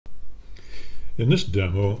In this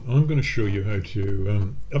demo, I'm going to show you how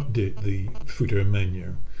to update the footer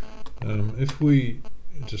menu. If we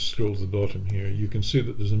just scroll to the bottom here, you can see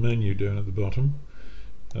that there's a menu down at the bottom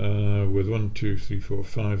with 1, 2, 3, 4,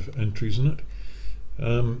 5 entries in it.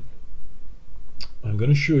 I'm going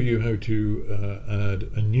to show you how to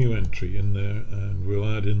add a new entry in there, and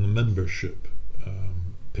we'll add in the membership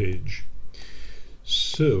page.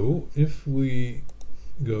 So if we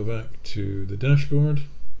go back to the dashboard,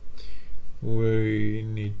 we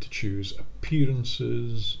need to choose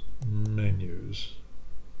Appearances, Menus.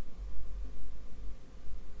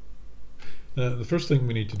 The first thing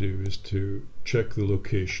we need to do is to check the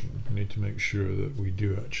location. We need to make sure that we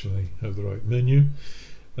do actually have the right menu.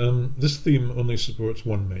 This theme only supports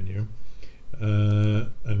one menu,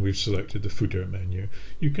 and we've selected the footer menu.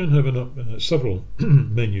 You can have several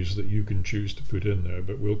menus that you can choose to put in there,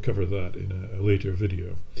 but we'll cover that in a later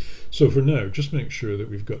video. So for now, just make sure that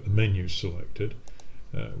we've got the menus selected.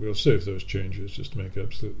 We'll save those changes just to make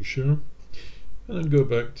absolutely sure, and then go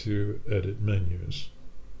back to Edit Menus.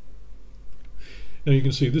 Now you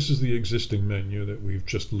can see this is the existing menu that we've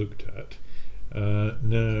just looked at.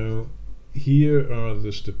 Now here are the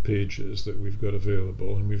list of pages that we've got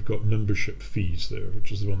available, and we've got membership fees there,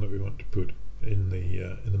 which is the one that we want to put in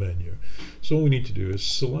the menu. So all we need to do is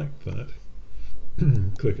select that,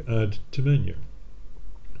 click Add to Menu.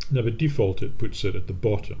 Now by default it puts it at the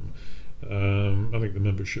bottom. I think the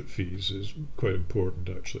membership fees is quite important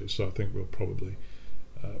actually, so I think we'll probably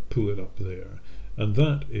pull it up there. And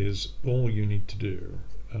that is all you need to do.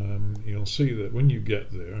 You'll see that when you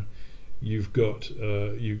get there, you've got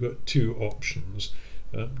two options.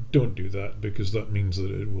 Don't do that, because that means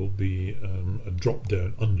that it will be a drop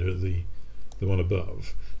down under the one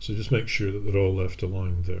above. So just make sure that they're all left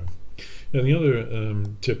aligned there. Now the other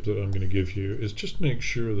tip that I'm going to give you is just make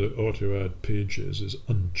sure that Auto Add Pages is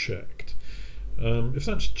unchecked. If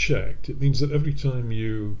that's checked, it means that every time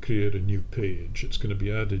you create a new page, it's going to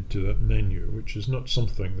be added to that menu, which is not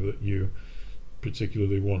something that you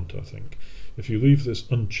particularly want, I think. If you leave this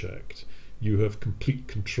unchecked, you have complete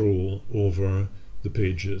control over the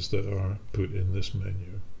pages that are put in this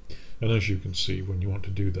menu. And as you can see, when you want to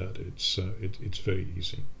do that, it's very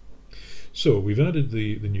easy. So we've added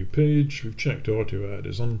the new page, we've checked Auto Add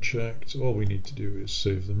is unchecked. All we need to do is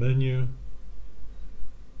save the menu.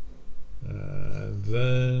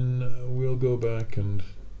 Then we'll go back and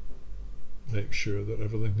make sure that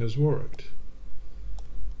everything has worked,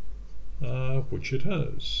 which it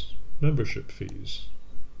has. Membership fees.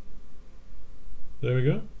 There we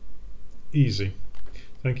go. Easy.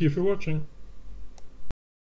 Thank you for watching.